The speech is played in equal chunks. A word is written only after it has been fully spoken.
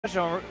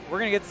we're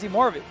going to get to see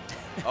more of it.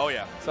 Oh,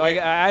 yeah. So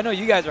I know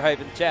you guys are hyped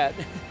in the chat.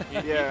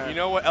 Yeah. You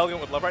know what Elegant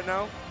would love right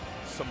now?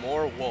 Some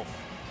more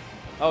Wolf.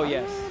 Oh,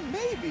 yes.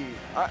 Maybe.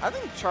 I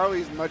think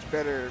Charlie's much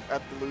better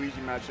at the Luigi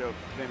matchup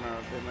than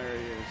Larry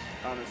is,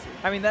 honestly.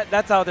 I mean,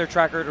 that's how their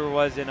track record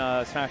was in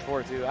Smash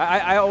 4, too.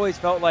 I always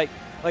felt like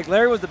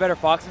Larry was the better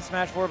Fox in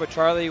Smash 4, but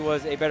Charlie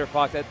was a better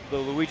Fox at the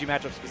Luigi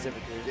matchup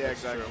specifically. Yeah,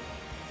 exactly. True.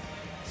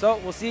 So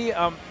we'll see.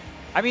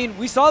 I mean,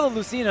 we saw the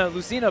Lucina.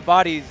 Lucina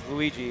bodies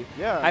Luigi.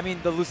 Yeah. I mean,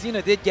 the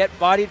Lucina did get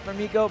bodied from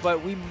Nico,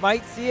 but we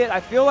might see it. I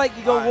feel like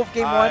you go Wolf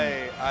game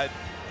 1.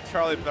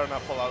 Charlie better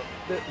not pull out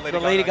the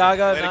Lady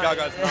Gaga. Lady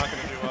Gaga's not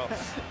going to do well.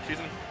 She's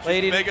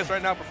in Vegas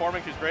right now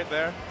performing. She's great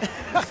there.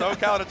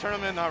 SoCal at a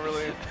tournament, not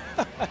really.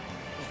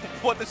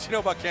 What does she know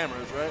about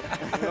cameras, right?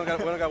 We don't got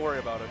to worry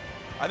about it.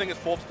 I think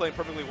his Wolf's playing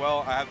perfectly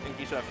well. I think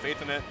he should have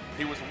faith in it.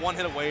 He was one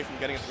hit away from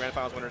getting into Grand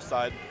Finals winner's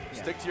side.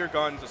 Yeah. Stick to your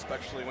guns,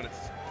 especially when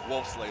it's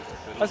Wolf's laser.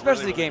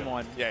 Especially really game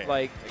 1. Yeah.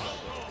 Like.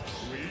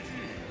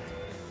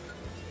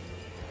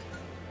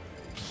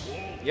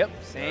 Yep.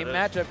 Same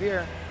matchup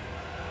here.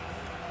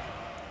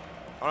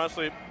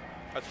 Honestly,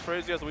 as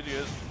crazy as Luigi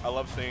is, I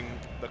love seeing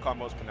the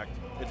combos connect.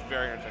 It's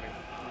very entertaining.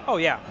 Oh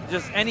yeah,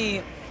 just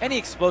any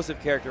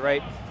explosive character,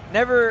 right?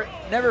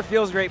 Never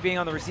feels great being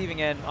on the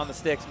receiving end on the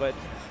sticks, but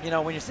you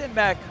know when you're sitting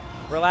back,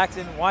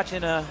 relaxing,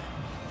 watching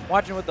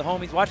with the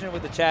homies, watching it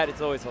with the chat,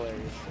 it's always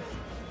hilarious.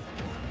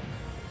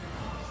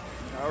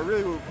 I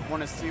really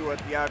want to see what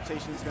the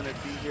adaptation is going to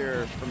be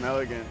here from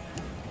Elegant.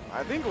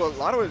 I think a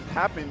lot of what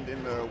happened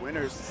in the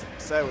winner's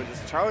set was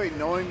just Charlie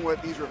knowing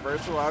what these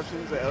reversal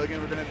options that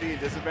Elegant were going to be,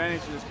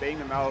 disadvantage, just baiting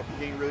them out,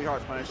 getting really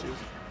hard punishes.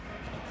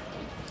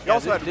 He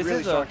also had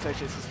really strong tech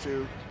chases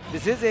too.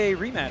 This is a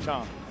rematch,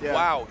 huh? Yeah.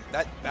 Wow,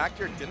 that back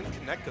air didn't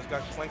connect because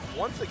got flanked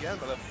once again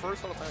by the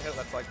first little time I hit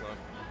that Cyclone.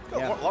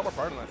 Got a lot more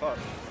power than I thought.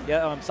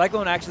 Yeah,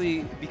 Cyclone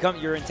actually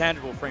becomes your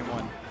intangible frame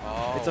 1.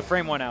 Oh. It's a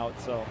frame 1 out,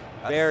 so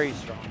very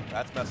strong.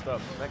 That's messed up.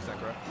 Next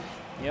Necro.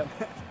 Yep.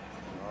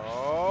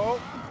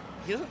 Oh.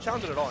 He doesn't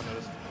challenge it at all, I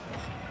noticed.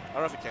 I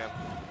don't know if he can.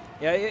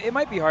 Yeah, it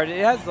might be hard.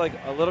 It has like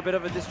a little bit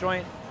of a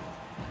disjoint.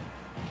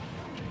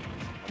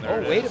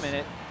 Oh, wait a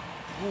minute.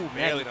 Ooh,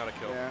 barely not a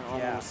kill. Yeah,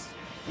 almost.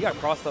 He got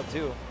crossed up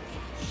too.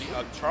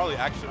 Charlie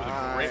actually with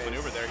a great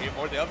maneuver there. He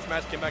avoided the up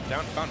smash, came back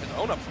down, found his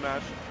own up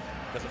smash.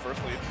 Gets the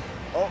first lead.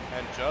 Oh,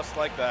 and just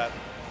like that.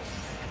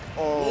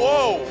 Oh.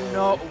 Whoa.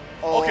 No.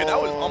 Oh. Okay, that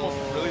was almost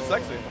really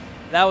sexy.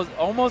 That was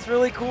almost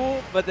really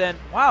cool, but then,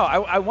 wow,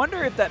 I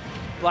wonder if that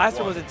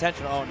blaster was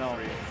intentional. Oh, no.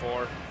 3,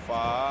 4,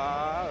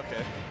 5.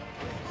 Okay.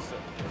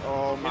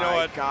 Oh,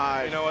 my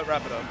God. You know what?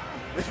 Wrap it up.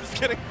 Just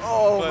kidding.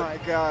 Oh, my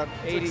God.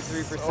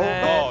 83%.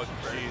 Oh,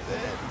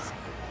 Jesus.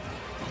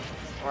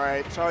 All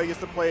right, Charlie gets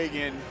to play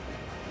again.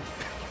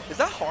 Is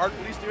that hard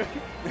what he's doing?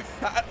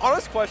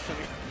 Honest question.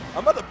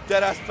 I'm about to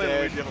dead-ass play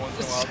Luigi every once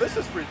in a while. This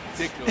is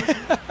ridiculous.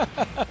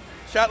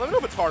 Chat, let me know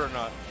if it's hard or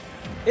not.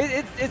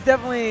 It's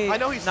definitely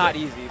not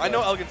easy. I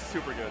know Elegant's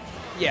super good.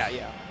 Yeah,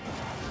 yeah.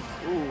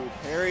 Ooh,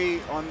 parry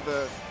on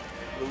the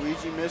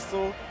Luigi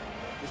missile.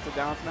 Just a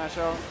down smash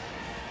out.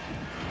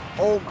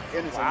 Oh my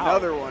goodness,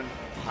 another one.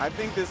 I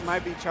think this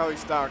might be Charlie's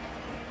stock.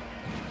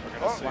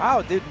 Oh,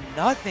 wow, did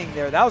nothing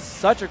there. That was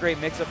such a great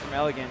mix-up from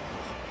Elegant.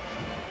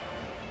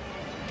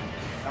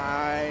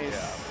 Nice.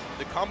 Yeah.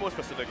 The combo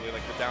specifically,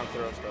 like the down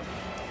throw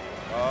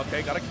stuff.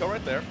 Okay, got a kill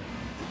right there.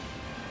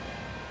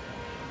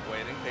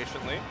 Waiting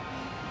patiently.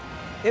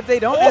 If they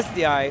don't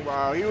SDI.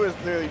 Wow, he was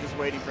literally just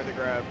waiting for the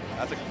grab.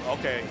 That's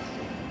okay.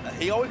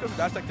 He always goes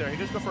dash tech there. He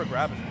just go for a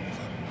grab.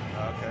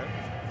 Okay,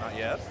 not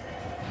yet.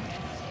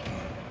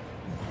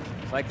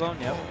 Cyclone,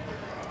 yep.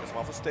 Gets him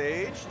off the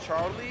stage.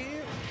 Charlie.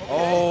 Okay.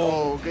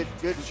 Oh, good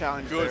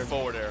challenge. Good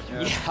forward air.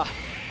 Yeah.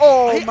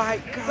 Oh my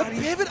God!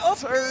 The pivot up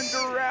turned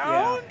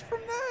around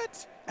from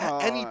that.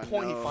 At any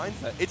point he finds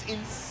that. It's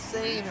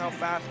insane how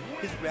fast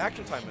his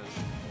reaction time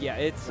is. Yeah,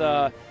 it's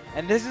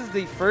and this is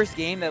the first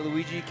game that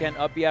Luigi can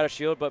up B out of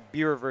shield, but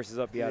B reverses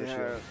up B out of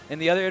shield. In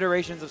the other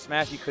iterations of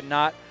Smash, he could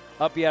not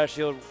up B out of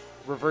shield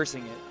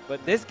reversing it.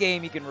 But this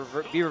game, he can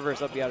B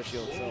reverse up B out of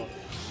shield. So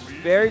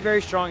very,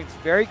 very strong. It's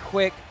very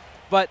quick.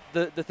 But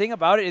the thing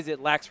about it is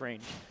it lacks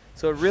range.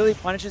 So it really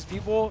punishes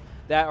people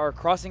that are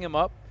crossing him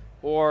up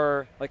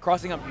or like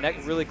crossing up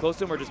really close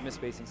to him or just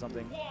misspacing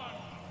something.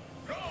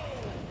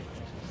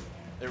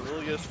 It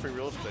really is free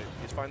real estate.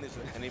 He's finding these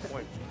at any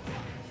point.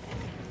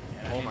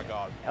 Yeah, oh my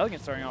God.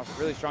 Elegant starting off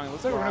really strong. It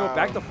looks like we're going to go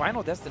back to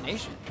Final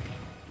Destination.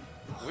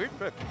 Weird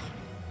pick.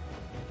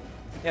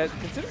 Yeah,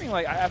 considering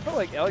like I felt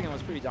like Elegant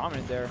was pretty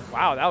dominant there.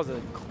 Wow, that was a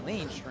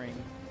clean string.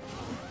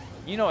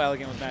 You know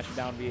Elegant was matching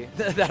down B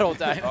that whole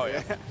time. Oh,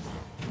 yeah.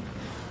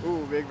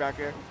 Ooh, big back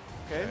air.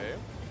 Okay.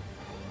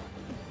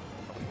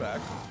 Coming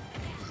back.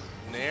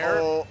 Nair.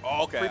 Oh,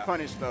 okay. Free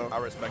punish, though. I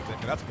respect it.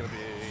 And that's going to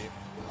be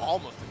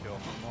almost a kill.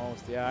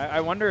 Almost, yeah. I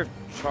wonder if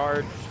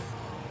charge,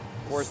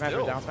 forward smash,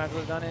 or down smash would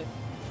have done it.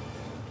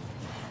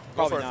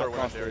 Probably not.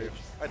 I dare you.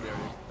 I dare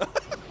you.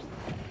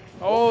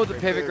 Oh, the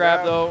pivot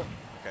grab, though.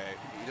 Okay.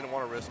 He didn't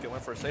want to risk it.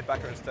 Went for a safe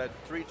backer instead.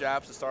 3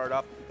 jabs to start it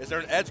off. Is there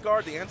an edge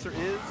guard? The answer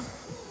is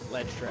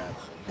ledge trap.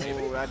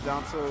 Oh, that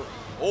down so.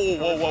 Oh,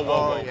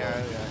 whoa.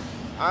 Yeah.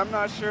 I'm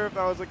not sure if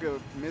that was like a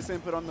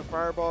misinput on the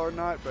fireball or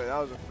not, but that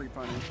was a free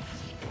punish.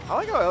 I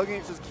like how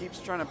Elegant just keeps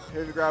trying to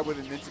pivot grab with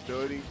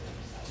invincibility,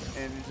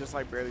 and it's just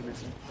like barely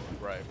missing.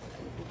 Right.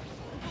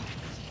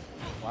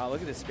 Wow,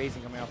 look at the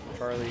spacing coming out from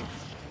Charlie.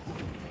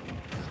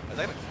 Is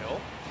that gonna kill?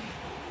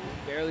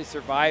 Barely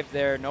survived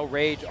there. No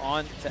rage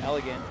on to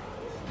Elegant.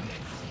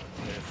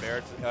 Yeah,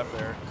 fair to up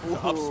there. Ooh,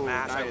 Up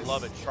smash. nice. I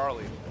love it,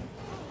 Charlie.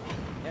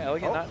 Yeah,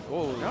 Elegant not.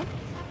 Oh, Yeah.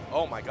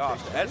 Oh my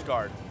gosh, the edge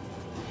guard.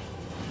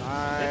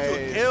 Nice.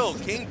 Into a kill.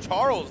 King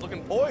Charles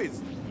looking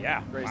poised.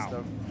 yeah. Great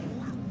stuff.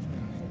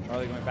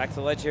 Charlie going back to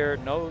the ledge here.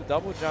 No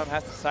double jump.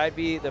 Has to side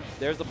B.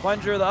 There's the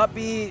plunger. The up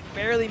B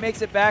barely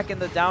makes it back,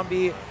 and the down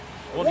B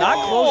will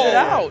not close it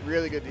out.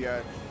 Really good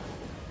DI.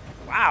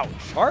 Wow,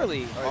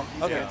 Charlie.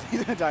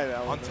 He's gonna die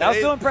that one. That was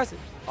still impressive.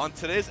 On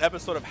today's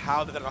episode of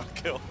How Did I Not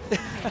Kill?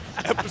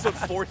 Episode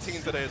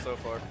 14 today so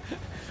far.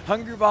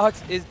 Hungry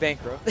Box is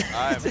bankrupt.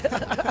 I'm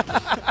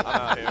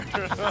out here.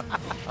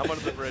 I'm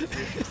under the bridge.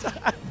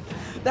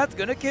 That's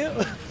gonna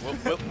kill.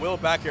 Will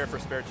back here for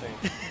spare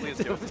change. Please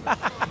give it to me.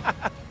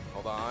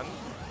 Hold on.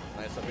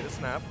 Nice of me to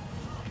snap.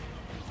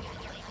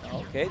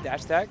 Okay,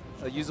 dash tag.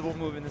 A usable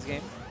move in this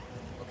game.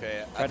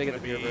 Okay, Try to that's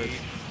get the gonna reverse. be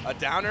a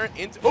downer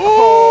into.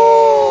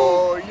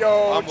 Oh,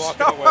 yo, I'm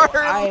walking away.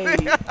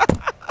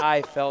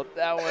 I felt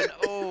that one.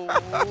 Oh.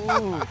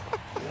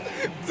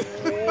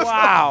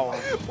 Wow.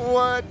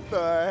 What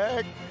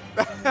the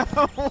heck?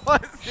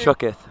 Was it?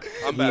 Shooketh.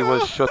 I'm He back.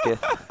 was shooketh.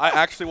 I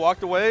actually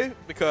walked away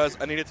because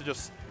I needed to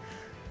just.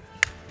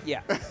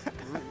 Yeah.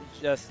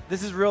 Just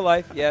this is real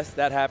life. Yes,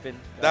 that happened.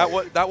 That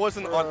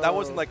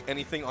wasn't like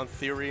anything on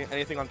theory,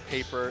 anything on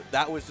paper.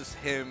 That was just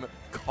him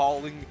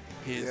calling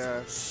his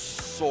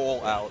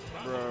soul out.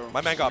 Bro. My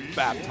man got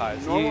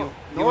baptized. Normal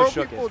was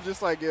shook people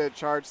just like get a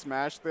charge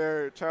smash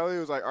there. Charlie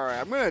was like, all right,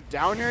 I'm going to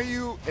down air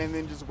you and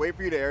then just wait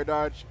for you to air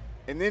dodge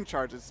and then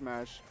charge and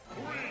smash.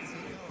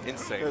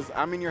 Insane. Because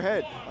I'm in your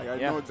head. Like, I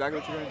know exactly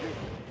what you're going to do.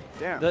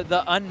 Damn.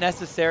 The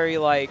unnecessary,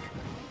 like,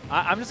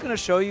 I'm just going to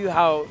show you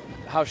how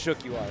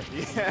shook you are.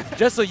 Yeah.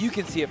 Just so you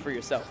can see it for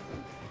yourself.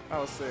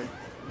 That was sick.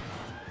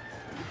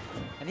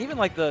 And even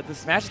like the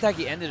smash attack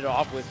he ended it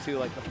off with too,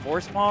 like the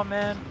force palm,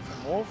 man,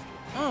 from Wolf.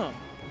 Wow,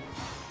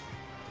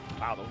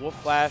 the Wolf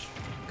flash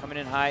coming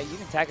in high. You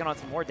can tack on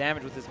some more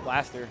damage with this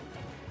blaster.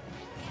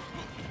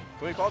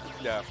 Can we call it?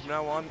 Yeah, from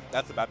now on,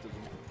 that's a baptism.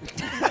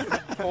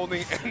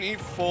 Holding any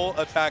full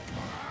attack,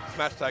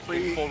 smash attack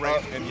in full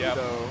range, and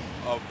a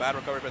bad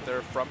recovery bit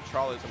there from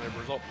Charlie is going to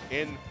result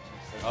in an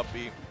up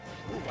B.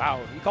 Wow,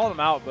 he called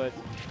him out, but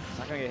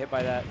not going to get hit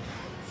by that.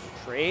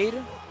 Trade?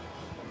 You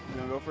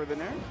going to go for the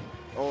nair?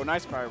 Oh,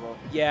 nice fireball.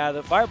 Yeah,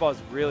 the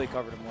fireball's really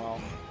covered him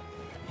well.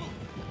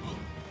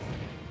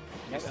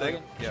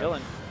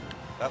 Chilling.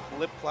 That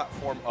lip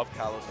platform of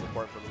Kalos is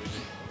important for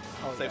Luigi.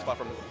 Safe spot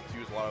for him to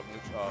use a lot of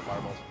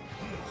fireballs.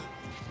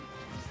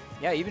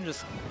 Yeah, even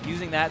just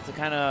using that to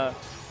kind of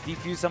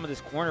defuse some of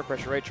this corner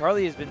pressure, right?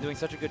 Charlie has been doing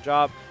such a good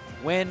job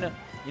when,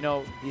 you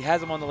know, he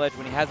has him on the ledge,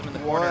 when he has him in the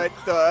corner.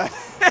 What the?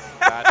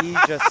 He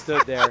just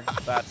stood there.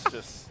 That's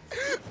just...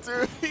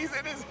 Dude, he's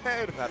in his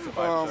head. That's a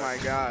oh, my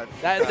God.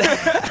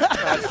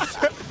 That's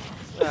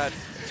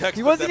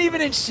he wasn't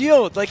even in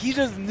shield. Like, he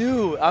just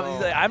knew. He's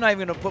like, I'm not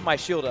even going to put my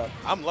shield up.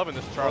 I'm loving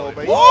this Charlie.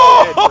 But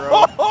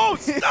Whoa!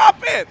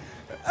 Stop it!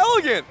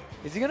 Elegant!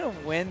 Is he going to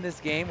win this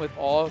game with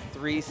all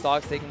 3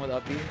 stocks taken with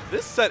up B?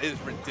 This set is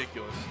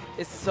ridiculous.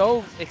 It's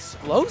so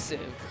explosive.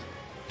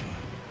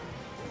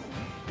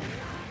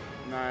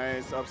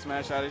 Nice. Up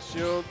smash out of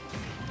shield.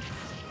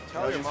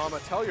 Tell your mama,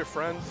 tell your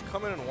friends,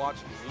 come in and watch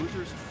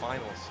Losers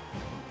Finals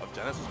of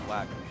Genesis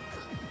Black.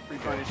 Free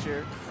punish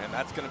here. And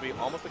that's going to be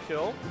almost a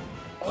kill.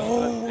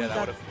 Oh, yeah, that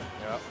would have.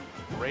 Yeah.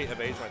 Great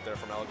evasion right there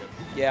from Elegant.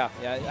 Yeah.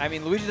 I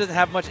mean, Luigi doesn't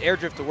have much air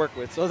drift to work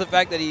with, so the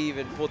fact that he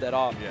even pulled that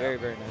off, very,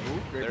 very nice.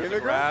 Ooh, great There's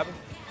a grab.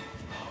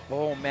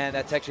 Oh, man,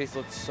 that tech chase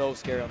looked so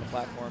scary on the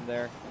platform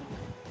there.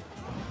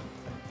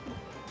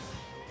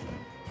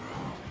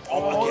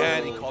 Oh,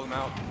 again, he called him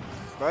out.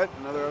 But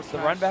another up The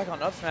smash. run back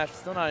on up smash is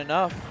still not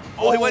enough.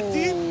 Oh, he went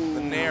deep.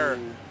 The nair.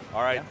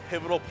 All right,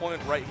 pivotal point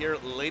right here.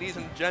 Ladies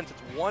and gents,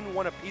 it's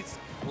 1-1 apiece.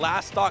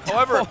 Last stock.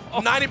 However,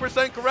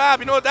 90% grab.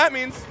 You know what that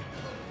means?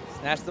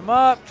 Snatched them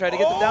up, tried to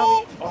get them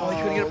down. Oh,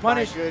 he couldn't get a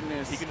punish. My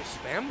goodness. He can just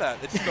spam that.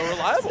 It's so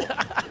reliable.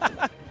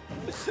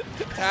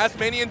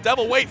 Tasmanian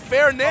Devil. Wait,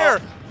 fair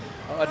nair.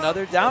 Oh,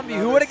 another down B.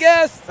 Who would have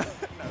guessed?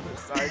 Another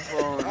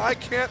cyclone. I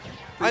can't.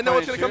 I know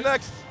what's going to come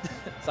next.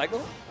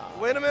 Cycle?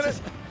 Wait a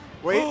minute.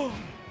 Wait.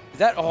 Is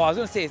that? Oh, I was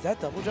gonna say, is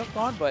that double jump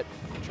on? But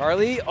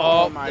Charlie.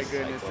 Oh my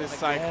goodness, this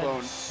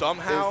cyclone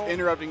somehow is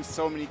interrupting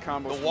so many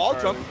combos. The wall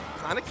jump,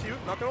 kind of cute.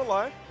 Not gonna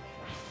lie.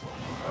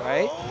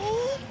 Right.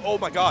 Oh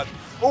my God.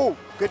 Oh,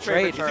 good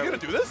trade. Is he gonna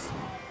do this?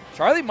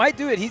 Charlie might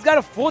do it. He's got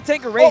a full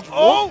tank of rage.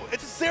 Oh,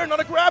 it's a Sarah,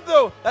 not a grab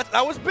though.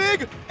 That was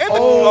big.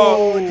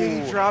 And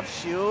did he drop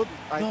shield?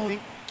 I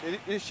think.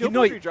 Is shield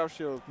No, he drop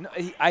shield? No,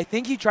 I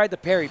think he tried the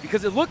parry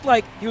because it looked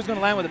like he was going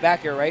to land with a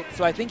back air, right?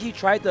 So I think he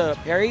tried the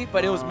parry,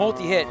 but it was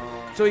multi-hit.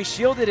 So he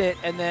shielded it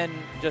and then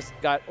just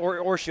got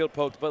or shield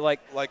poked, but like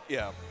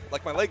yeah,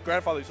 like my late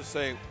grandfather used to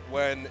say,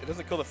 when it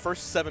doesn't kill the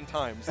first 7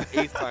 times, the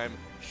 8th time,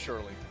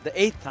 surely. The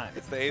 8th time.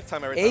 It's the 8th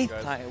time every time, guys.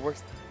 8th time. It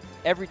works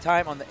every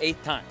time on the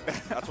 8th time.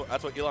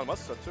 That's what Elon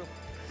Musk said too.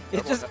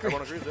 It's just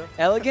everyone agrees, yeah.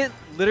 Elegant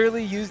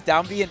literally used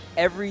down B in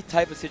every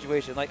type of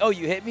situation. Like, oh,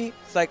 you hit me,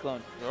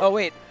 Cyclone. Yep. Oh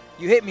wait,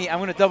 you hit me, I'm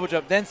gonna double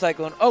jump, then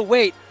Cyclone. Oh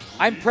wait,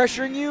 I'm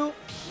pressuring you,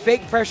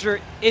 fake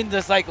pressure in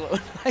the Cyclone.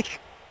 Like.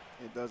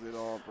 It does it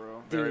all,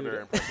 bro. Very,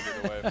 very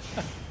impressive either way.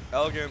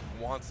 Elegant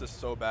wants this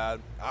so bad.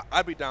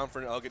 I'd be down for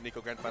an Elegant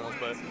Nico Grand Finals,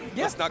 but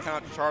let's not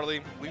count out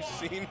Charlie. We've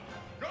seen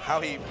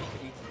how he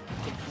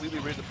can completely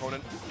read his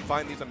opponent,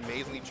 find these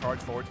amazingly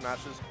charged forward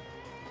smashes,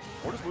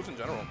 or just moves in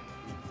general.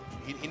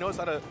 He knows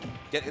how to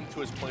get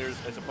into his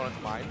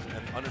opponent's minds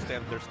and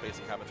understand their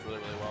spacing habits really,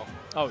 really well.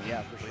 Oh,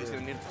 yeah, for sure. He's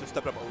going to need to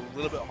step it up a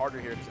little bit harder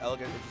here because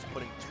Elegant is just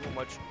putting too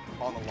much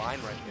on the line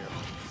right here.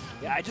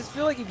 Yeah, I just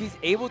feel like if he's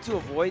able to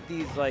avoid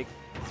these, like,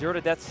 0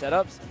 to death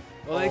setups,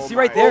 well, like, see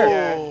right there.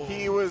 Yeah,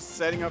 he was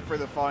setting up for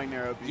the falling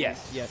narrow beam.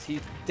 Yes, he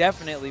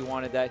definitely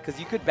wanted that because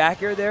you could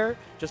back air there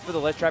just for the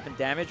ledge trap and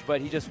damage,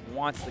 but he just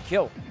wants the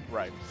kill.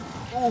 Right.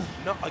 Ooh,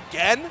 no,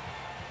 again?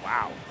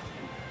 Wow.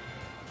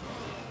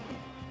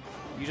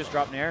 You just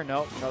dropped an air?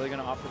 No, Charlie going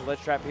to opt for the ledge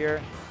trap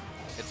here.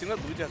 It seems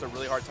like Luigi has a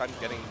really hard time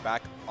getting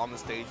back on the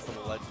stage from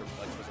the ledge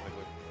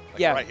specifically. Like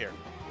yeah. Right here.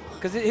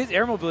 Because his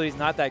air mobility is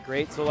not that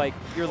great, so like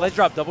your ledge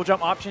drop double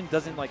jump option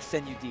doesn't like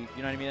send you deep.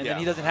 You know what I mean? And then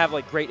he doesn't have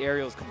like great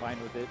aerials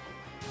combined with it.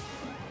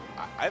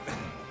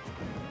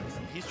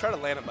 He's trying to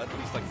land him at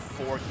least like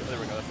 4. There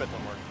we go. The 5th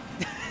one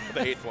worked. The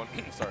 8th one.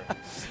 Sorry.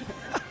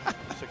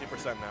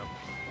 60% now.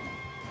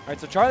 All right,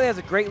 so Charlie has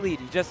a great lead.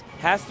 He just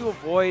has to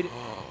avoid.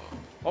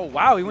 Oh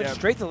wow, he went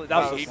straight to.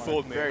 That was he so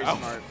fooled me. Very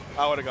smart.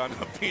 I would have gone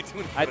up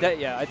B2. I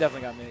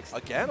definitely got mixed.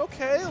 Again,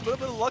 okay, a little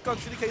bit of luck on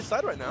CDK's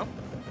side right now.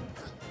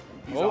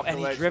 And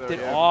he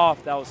drifted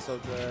off. That was so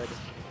good.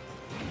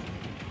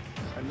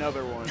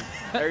 Another one.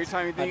 Every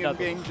time you think you're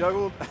being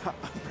juggled,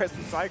 press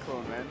the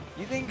Cyclone, man.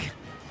 You think?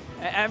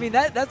 I mean,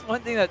 that's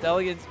one thing that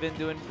Elegant's been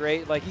doing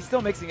great. Like, he's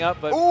still mixing up,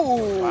 but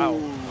ooh, wow.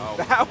 Oh,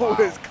 that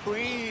was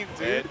clean,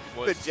 dude.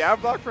 The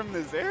jab block from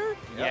the Zaire?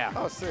 Yeah.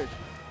 Oh, sick.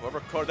 Whoever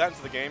coded that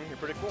into the game, you're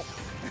pretty cool.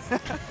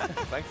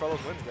 Thanks for all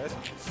those wins,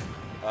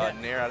 guys.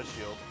 Nair out of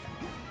shield.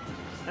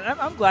 And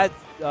I'm glad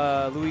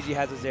Luigi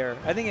has a Zaire.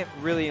 I think it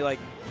really like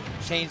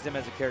changed him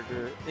as a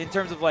character in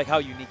terms of like how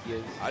unique he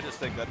is. I just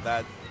think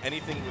that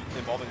anything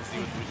involving Z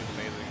with Luigi is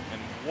amazing.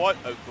 And what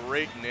a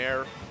great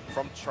Nair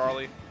from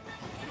Charlie.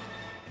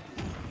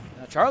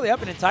 Now, Charlie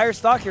up an entire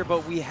stock here,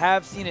 but we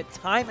have seen it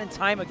time and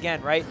time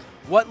again, right?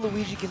 What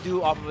Luigi can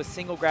do off of a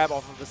single grab,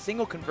 off of a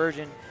single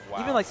conversion,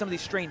 even like some of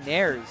these straight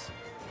Nairs.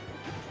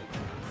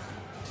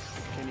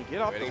 Can he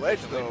get off the ledge,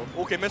 though?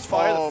 Okay,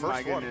 misfire the first one. Oh,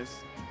 my goodness.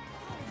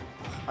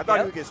 I thought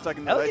he would get stuck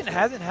in the ledge. Elegant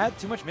hasn't had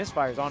too much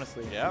misfires,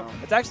 honestly. Yeah.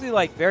 It's actually,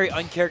 like, very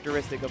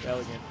uncharacteristic of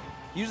Elegant.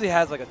 He usually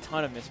has, like, a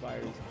ton of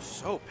misfires.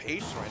 So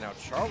patient right now.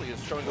 Charlie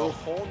is showing a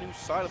whole new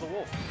side of the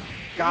wolf.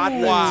 Got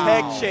the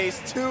tech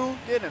chase, too.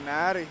 Get him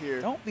out of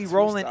here. Don't be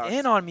rolling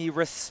in on me.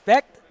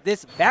 Respect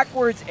this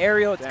backwards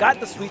aerial. It's got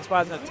the sweet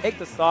spot. It's going to take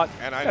the stock.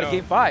 And I know,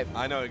 game 5.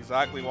 I know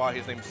exactly why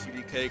his name's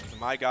CDK, because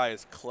my guy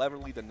is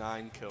cleverly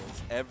denying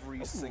kills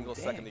every single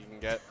second he can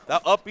get.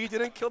 That up B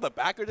didn't kill. The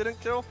backer didn't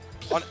kill.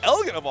 On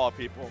Elegant, of all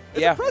people.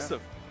 It's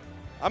impressive.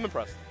 I'm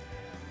impressed.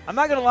 I'm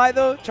not going to lie,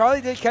 though.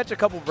 Charlie did catch a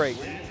couple breaks.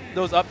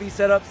 Those up B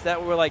setups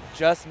that were, like,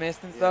 just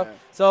missed and stuff.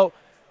 So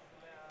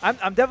I'm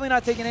definitely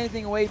not taking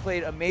anything away. He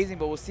played amazing,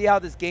 but we'll see how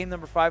this game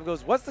number 5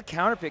 goes. What's the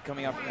counter pick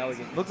coming out from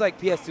Elegant? Looks like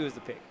PS2 is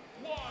the pick.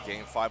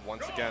 Game 5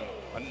 once again.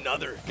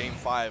 Another Game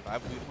 5.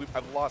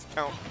 I've lost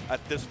count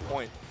at this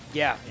point.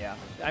 Yeah.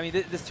 I mean,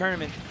 this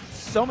tournament,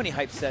 so many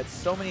hype sets,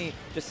 so many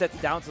just sets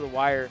down to the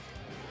wire.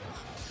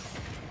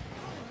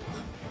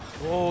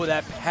 Oh,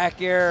 that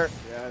pack air.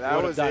 Yeah,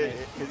 that was it.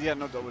 Because he had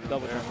no double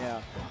jump.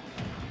 Yeah.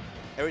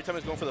 Every time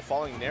he's going for the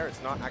falling Nair,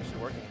 it's not actually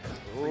working.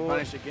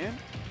 Repunish again.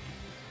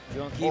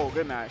 Oh,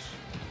 good mash.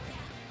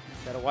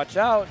 Gotta watch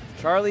out.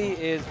 Charlie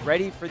is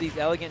ready for these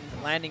Elegant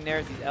landing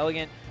Nairs, these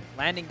Elegant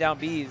landing down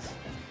Bs.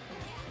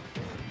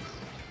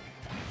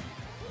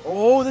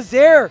 Oh, the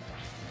Zaire.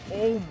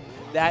 Oh,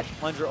 that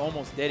plunger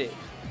almost did it.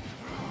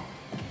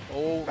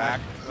 Oh, back.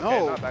 No,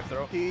 okay, not back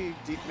throw. He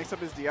mixed up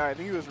his DI. I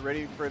think he was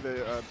ready for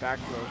the back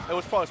throw. It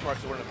was probably smart,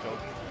 so we're going to go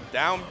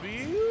down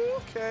B.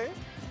 Okay.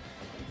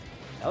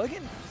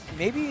 Elegant,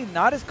 maybe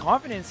not as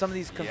confident in some of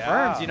these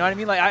confirms. You know what I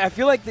mean? Like I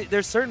feel like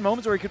there's certain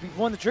moments where he could be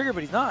pulling the trigger,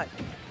 but he's not.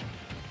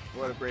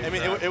 What a great. I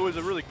mean, it was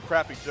a really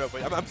crappy joke,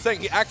 but I'm saying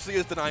he actually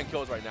is denying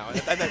kills right now, and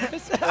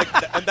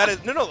that is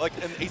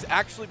and he's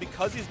actually,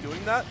 because he's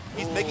doing that,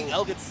 he's making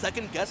Elegant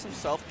second guess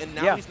himself, and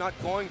now he's not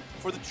going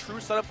for the true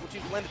setup, which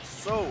he's landed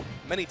so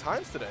many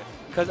times today.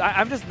 Because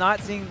I'm just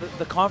not seeing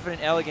the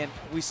confident Elegant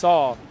we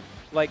saw,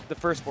 like the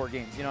first 4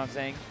 games. You know what I'm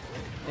saying?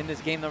 In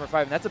this game number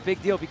 5, and that's a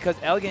big deal because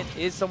Elegant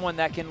is someone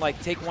that can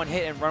like take one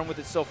hit and run with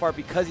it so far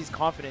because he's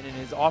confident in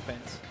his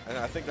offense. And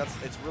I think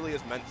it's really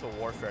his mental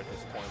warfare at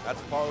this point.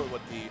 That's probably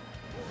what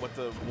what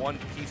the one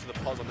piece of the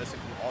puzzle missing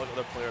from all the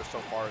other players so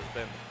far has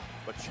been.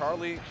 But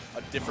Charlie,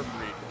 a different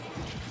breed.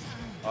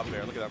 Up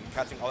there, look at that,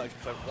 catching all that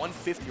extra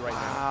 150 right now.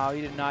 Wow,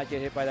 he did not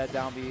get hit by that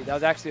down B. That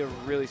was actually a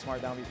really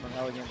smart down B from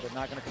Elegant, but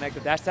not going to connect.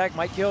 The dash tag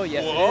might kill.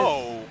 Yes,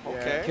 Whoa, it is.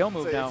 okay. Kill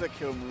move now. It's a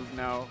kill move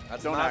now.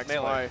 That's Don't not ask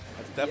melee. why.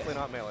 That's definitely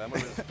not melee.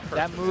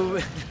 That move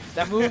is perfect.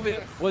 that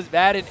move was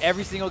bad in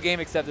every single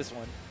game except this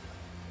one.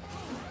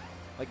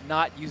 Like,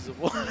 not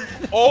usable.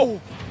 Oh,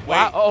 wait.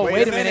 Wow. Oh,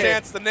 wait a minute.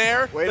 Chance, the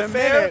nair, Wait the a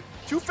fair. minute.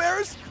 2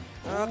 fairs?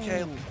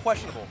 Okay,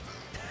 questionable.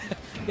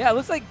 Yeah, it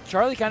looks like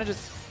Charlie kind of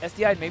just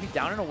SDI'd maybe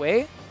down and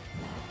away.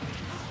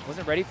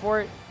 Wasn't ready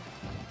for it.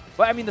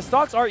 But, I mean, the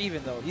stocks are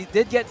even, though. He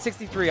did get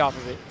 63 off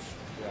of it.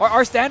 Yeah.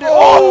 Our standard.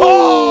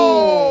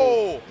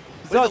 Oh!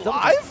 He's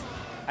alive?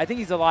 I think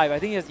he's alive. I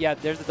think he has, yeah,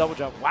 there's the double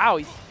jump. Wow,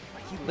 he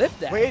lived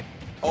that. Wait.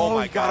 Oh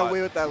my he got God.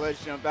 away with that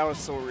ledge jump. That was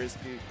so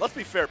risky. Let's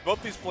be fair.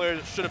 Both these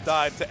players should have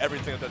died to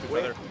everything that does each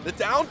other. The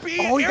down B.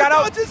 Oh, he air got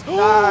out. dodges.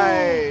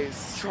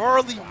 Nice.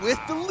 Charlie with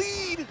the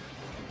lead.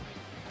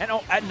 And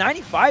at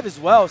 95 as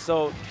well,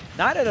 so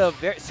not at a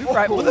very super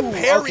high. With a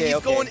parry,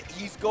 Okay,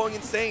 he's going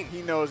insane.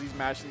 He knows he's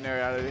mashing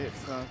there out of the hit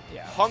stun.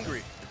 Yeah.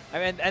 Hungry. I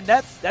mean, and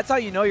that's how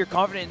you know you're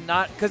confident in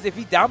not, because if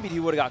he downbeat, he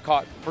would have got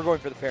caught for going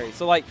for the parry.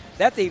 So, like,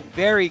 that's a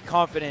very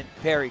confident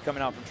parry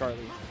coming out from Charlie.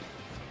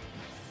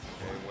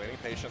 Okay, waiting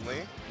patiently.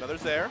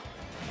 Another's there.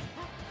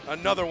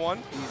 Another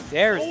one. He's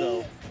there,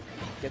 though.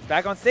 Gets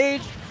back on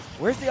stage.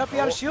 Where's the up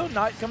out of shield?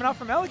 Not coming out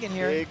from Elegant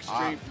here. Big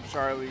strength from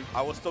Charlie.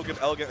 I will still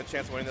give Elegant a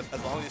chance of winning this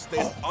as long as he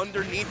stays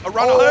underneath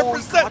around Oh,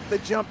 100%. got the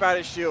jump out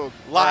of shield.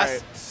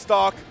 Last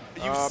stock.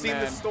 You've Oh, seen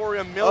man. this story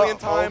a million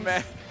times. Oh,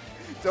 man.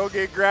 Don't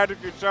get grabbed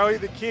if you're Charlie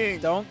the King.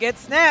 Don't get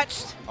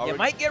snatched. Oh, You we-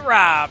 might get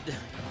robbed.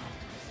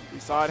 We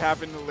saw it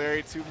happen to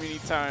Larry too many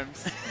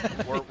times.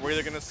 We're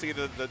either going to see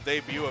the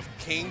debut of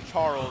King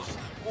Charles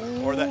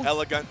or the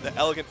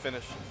elegant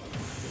finish.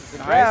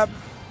 Good grab.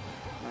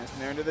 Nice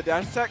nair into the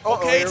dash attack.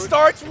 Okay, it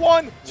starts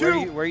 1,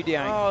 2. Where are you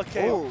dying? Oh,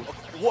 okay. Oh.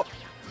 What?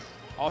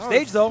 Off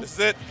stage, though. This is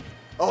it.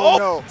 Oh,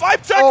 no.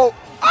 5 check. Oh.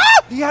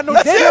 Ah! He had no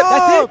That's it.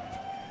 jump.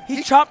 That's it.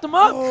 He chopped him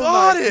up. Oh,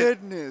 Got my it.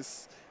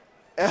 goodness.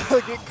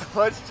 Elegant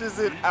clutches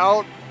it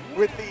out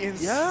with the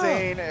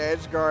insane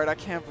edge guard. I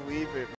can't believe it.